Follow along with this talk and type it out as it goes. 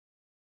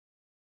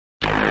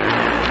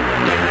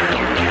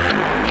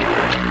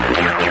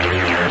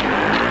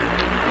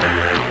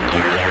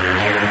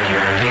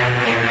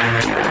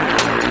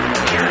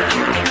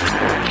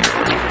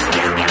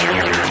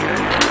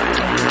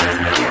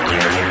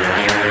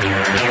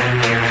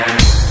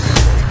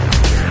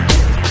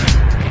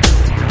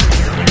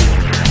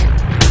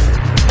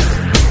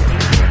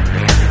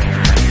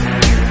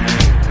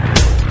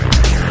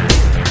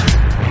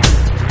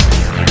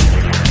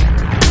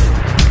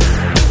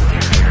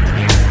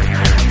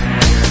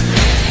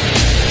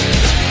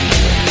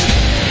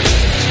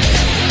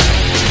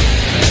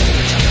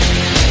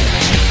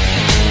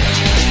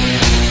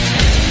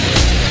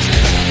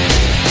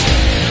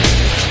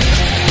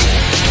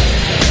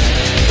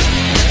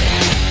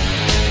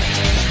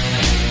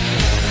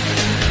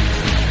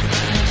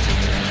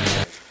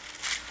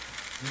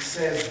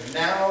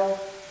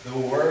the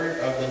word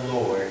of the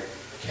Lord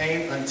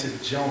came unto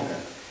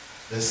Jonah,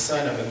 the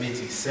son of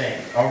Amittai,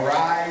 saying,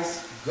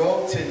 Arise,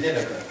 go to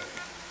Nineveh,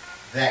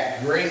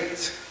 that great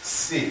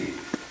city,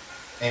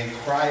 and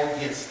cry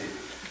against it,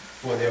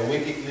 for their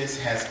wickedness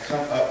has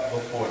come up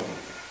before me.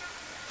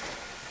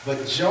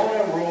 But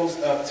Jonah rose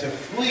up to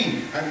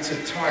flee unto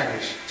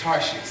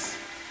Tarshish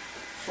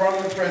from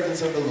the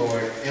presence of the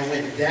Lord, and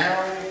went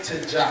down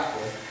to Joppa.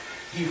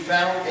 He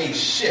found a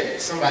ship.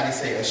 Somebody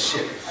say a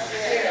ship.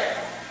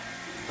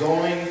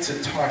 Going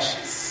to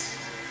Tarshish.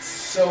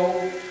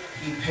 So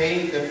he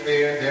paid the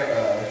fare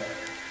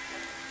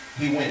thereof.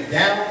 He went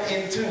down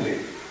into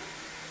it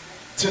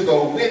to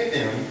go with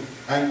them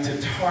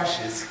unto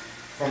Tarshish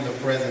from the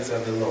presence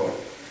of the Lord.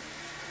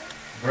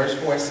 Verse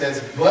 4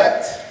 says,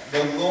 But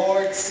the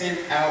Lord sent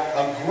out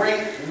a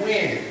great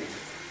wind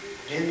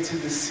into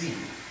the sea,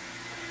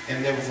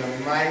 and there was a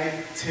mighty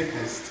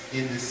tempest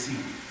in the sea,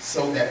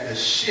 so that the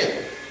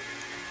ship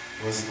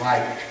was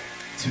like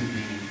to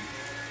be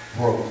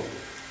broken.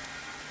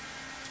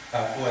 For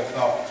a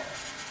thought,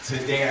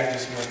 today I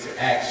just want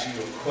to ask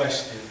you a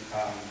question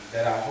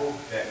that I hope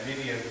that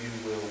many of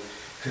you will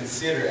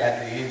consider at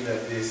the end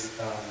of this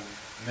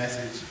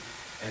message,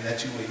 and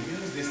that you will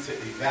use this to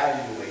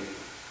evaluate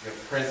your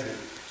present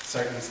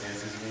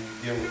circumstances when you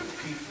deal with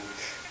people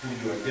who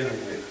you are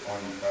dealing with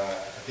on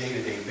a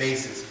day-to-day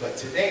basis. But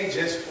today,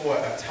 just for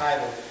a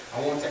title,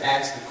 I want to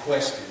ask the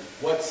question,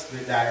 what's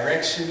the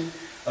direction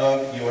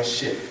of your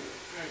ship?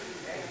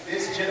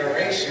 This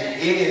generation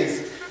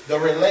is the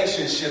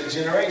relationship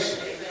generation.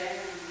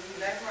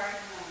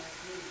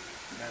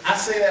 I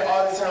say that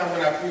all the time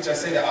when I preach. I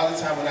say that all the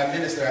time when I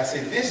minister. I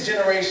say this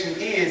generation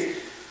is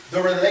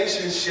the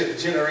relationship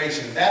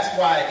generation. That's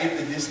why if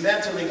the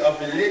dismantling of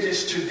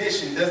religious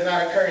tradition does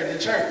not occur in the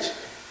church,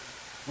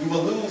 we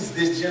will lose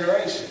this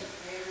generation.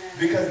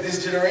 Because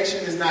this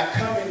generation is not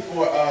coming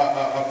for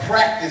a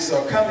practice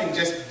or coming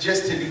just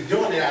to be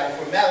doing it out of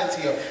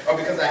formality or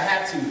because I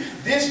have to.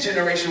 This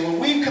generation, when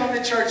we come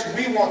to church,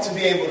 we want to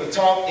be able to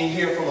talk and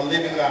hear from a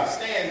living God.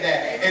 Understand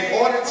that in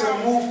order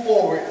to move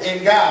forward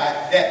in God,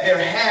 that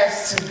there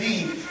has to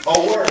be a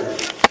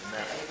word.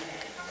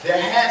 There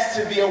has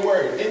to be a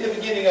word. In the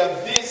beginning of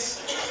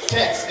this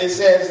text, it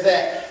says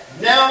that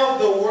now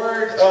the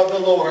word of the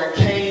Lord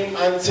came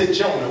unto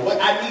Jonah. What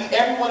I need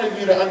every one of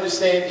you to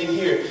understand in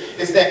here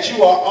is that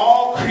you are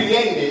all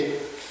created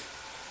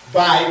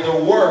by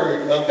the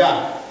word of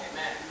God.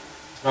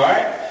 All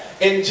right?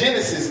 In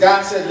Genesis,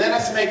 God said, let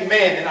us make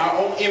man in our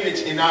own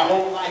image, in our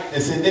own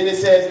likeness. And then it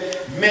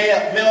says,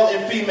 male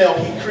and female,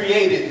 he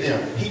created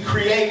them. He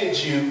created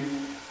you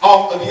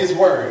off of his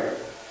word.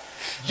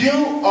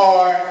 You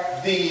are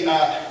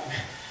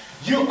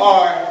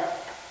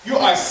you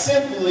are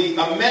simply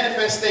a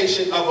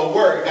manifestation of a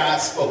word God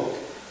spoke.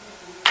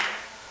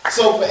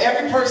 So for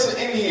every person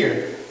in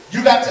here,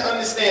 you got to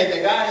understand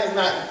that God has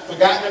not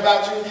forgotten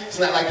about you. It's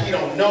not like he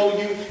don't know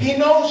you. He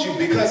knows you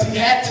because he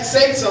had to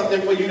say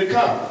something for you to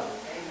come.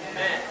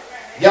 Amen.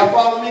 Y'all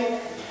follow me?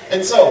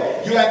 And so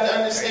you have to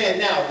understand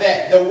now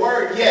that the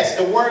word, yes,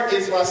 the word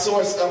is my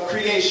source of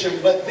creation.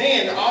 But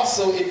then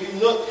also if you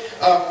look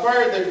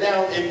further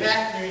down in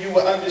Matthew, you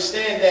will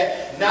understand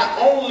that not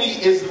only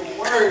is the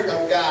word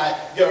of God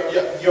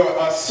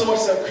your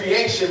source of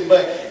creation,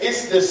 but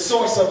it's the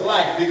source of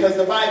life. Because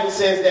the Bible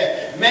says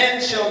that man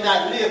shall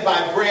not live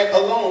by bread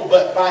alone,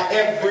 but by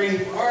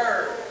every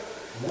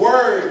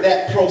word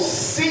that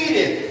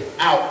proceeded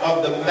out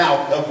of the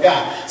mouth of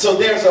God. So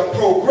there's a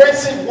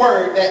progressive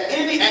word that at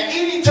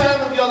any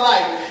time of your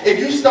life, if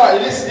you start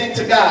listening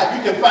to God,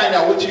 you can find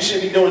out what you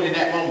should be doing in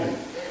that moment.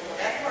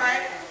 That's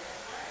right.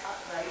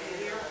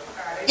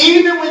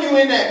 Even when you're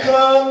in that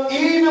club,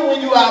 even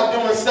when you're out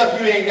doing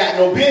stuff you ain't got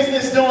no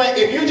business doing,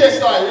 if you just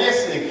start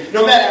listening,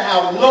 no matter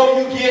how low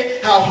you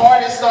get, how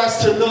hard it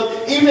starts to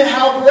look, even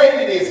how great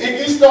it is,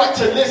 if you start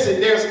to listen,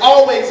 there's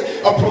always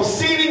a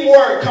proceeding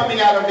word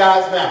coming out of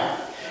God's mouth.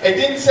 It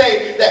didn't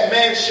say that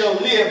man shall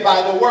live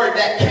by the word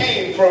that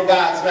came from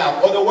God's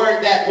mouth or the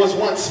word that was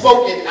once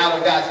spoken out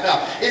of God's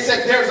mouth. It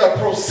said there's a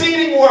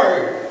proceeding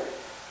word,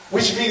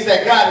 which means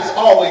that God is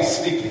always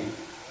speaking.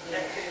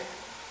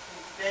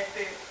 That's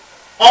it.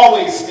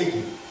 Always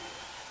speaking.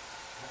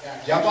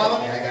 Y'all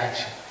follow me? I got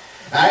you.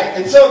 All right?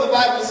 And so the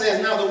Bible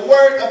says, now the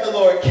word of the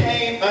Lord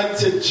came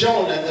unto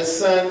Jonah, the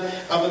son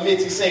of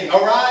Amittai, saying,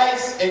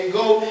 Arise and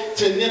go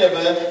to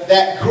Nineveh,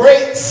 that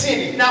great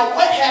city. Now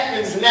what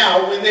happens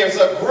now when there's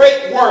a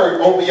great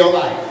word over your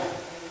life?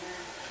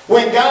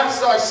 When God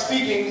starts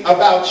speaking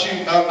about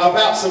you,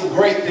 about some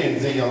great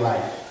things in your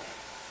life.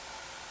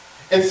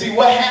 And see,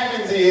 what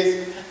happens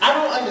is, I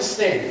don't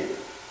understand it.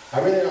 I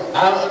really don't.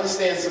 I don't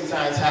understand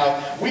sometimes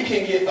how we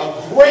can get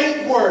a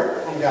great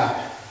word from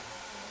God.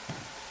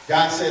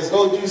 God says,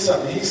 go do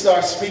something. He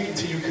starts speaking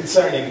to you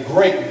concerning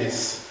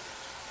greatness.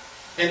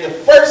 And the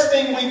first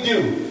thing we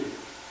do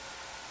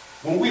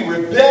when we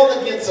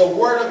rebel against a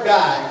word of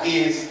God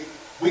is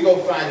we go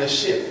find a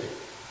ship.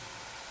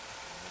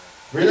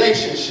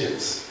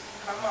 Relationships.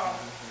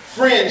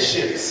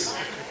 Friendships.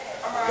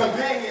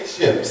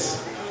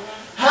 Companionships.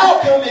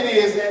 How come it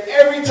is that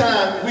every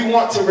time we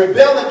want to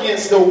rebel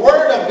against the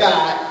word of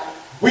God,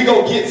 we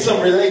go get some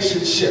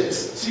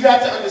relationships? So you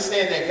have to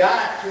understand that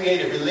God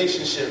created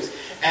relationships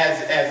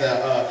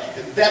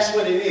that's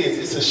what it is.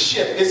 It's a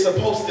ship. It's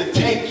supposed to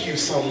take you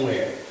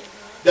somewhere.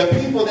 The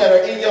people that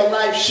are in your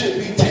life should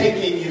be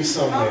taking you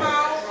somewhere.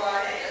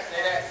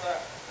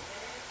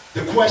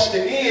 The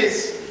question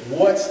is,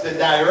 what's the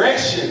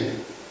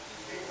direction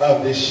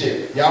of this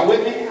ship? Y'all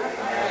with me?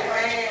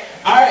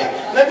 All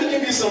right, let me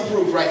give you some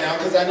proof right now,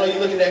 because I know you're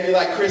looking at me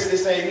like, Chris,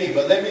 this ain't me.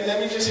 But let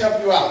me just help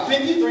you out.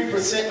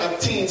 53% of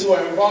teens who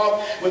are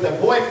involved with a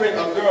boyfriend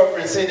or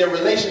girlfriend say their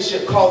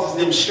relationship causes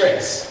them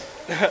stress.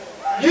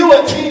 You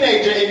a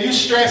teenager and you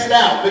stressed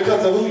out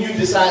because of who you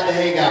decide to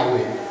hang out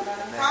with.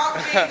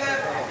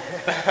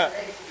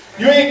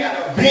 You ain't got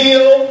a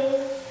bill.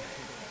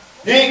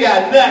 You ain't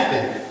got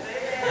nothing.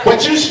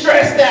 But you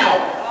stressed out.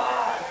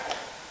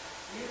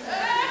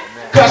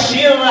 Because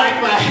she don't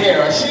like my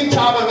hair. Or she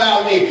talk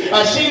about me.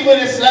 Or she would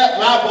have slapped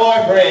my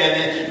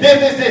boyfriend. And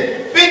this.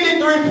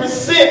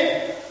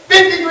 53%.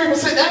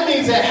 53%. That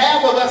means that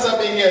half of us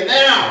up in here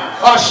now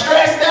are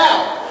stressed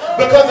out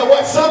because of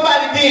what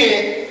somebody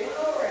did.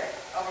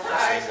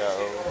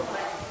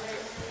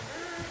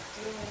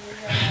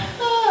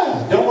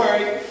 Don't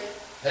worry.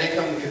 I ain't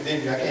coming to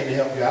condemn you. I came to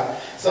help you out.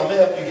 So I'm going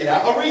to help you get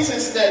out. A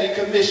recent study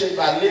commissioned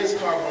by Liz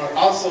Carbone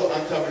also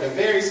uncovered a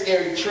very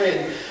scary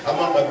trend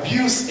among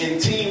abuse in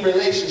teen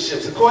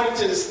relationships. According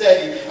to the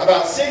study,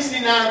 about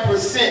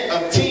 69%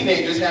 of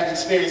teenagers have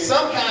experienced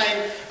some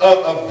kind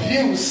of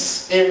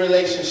abuse in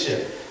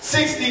relationship.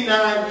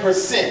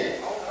 69%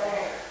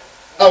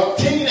 of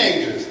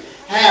teenagers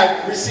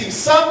have received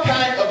some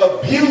kind of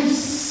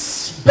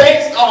abuse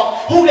based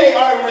off who they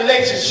are in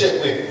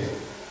relationship with.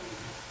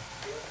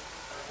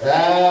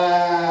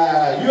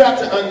 You have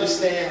to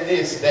understand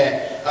this,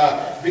 that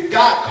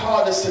God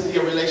called us to be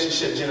a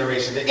relationship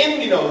generation. The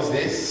enemy knows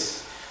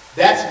this.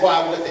 That's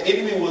why what the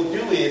enemy will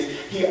do is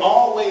he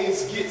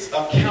always gets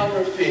a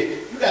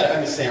counterfeit. You got to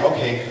understand,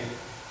 okay,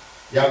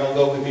 y'all gonna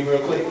go with me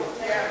real quick?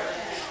 Yeah.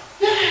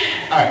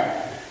 All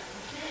right.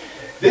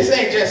 This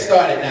ain't just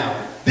started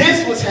now.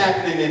 This was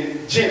happening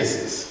in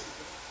Genesis.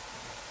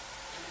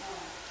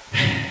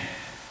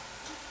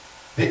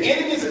 The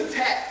enemy's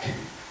attack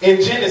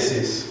in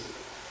Genesis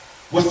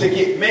was to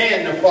get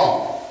man to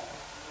fall.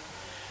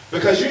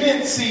 Because you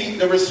didn't see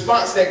the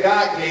response that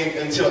God gave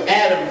until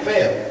Adam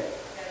fell.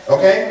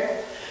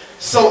 Okay?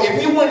 So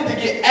if he wanted to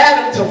get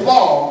Adam to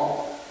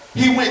fall,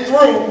 he went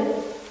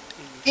through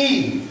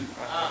Eve.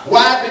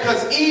 Why?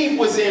 Because Eve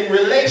was in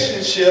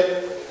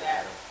relationship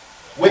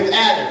with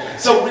Adam.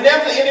 So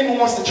whenever the enemy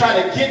wants to try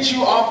to get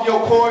you off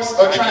your course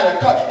or try to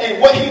cut,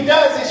 and what he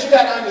does is, you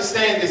got to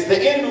understand this, the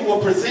enemy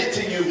will present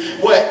to you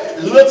what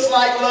looks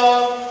like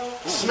love,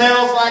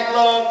 smells like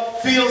love,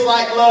 feels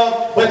like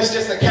love, but it's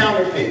just a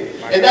counterfeit.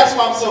 And that's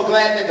why I'm so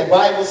glad that the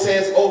Bible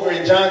says over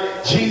in John,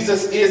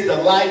 Jesus is the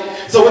light.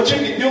 So what you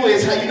can do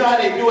is, you know how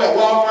they do at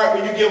Walmart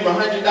when you give them a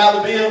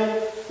 $100 bill?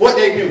 What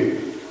they do?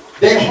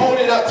 They hold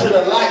it up to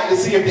the light to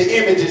see if the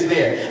image is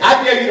there.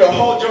 I dare you to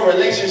hold your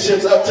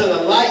relationships up to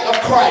the light of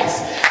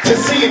Christ to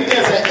see if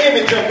there's an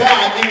image of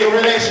God in your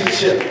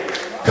relationship.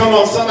 Come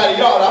on, somebody,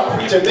 y'all, I'm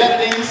preaching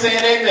better than you saying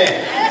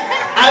amen.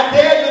 I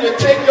dare you to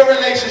take your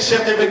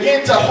relationship and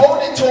begin to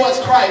hold it towards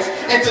Christ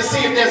and to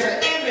see if there's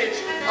an image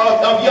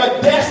of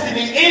your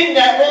destiny in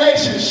that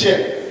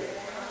relationship.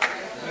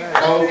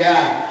 Oh,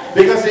 God.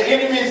 Because the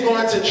enemy is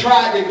going to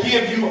try to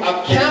give you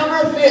a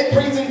counterfeit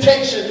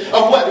presentation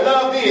of what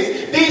love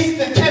is. These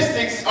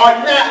statistics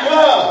are not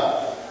love.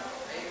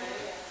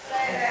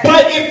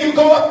 But if you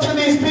go up to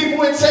these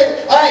people and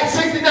say, all right,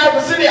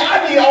 69% of you,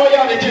 I need all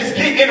y'all to just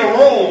get in a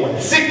room.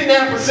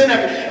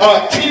 69%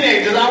 of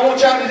teenagers, I want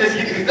y'all to just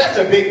get, because that's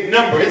a big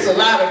number. It's a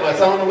lot of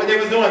us. I don't know what they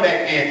was doing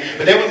back then,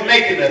 but they was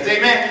making us.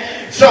 Amen?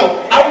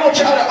 So I want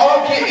y'all to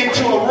all get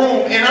into a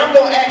room, and I'm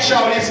going to ask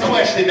y'all this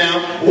question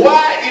now.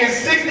 Why is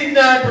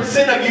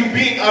 69% of you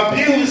being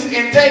abused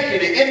and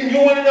taking it? And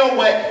you want to know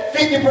what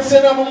 50%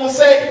 of them will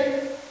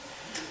say?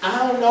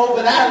 I don't know,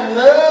 but I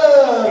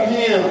love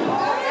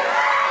him.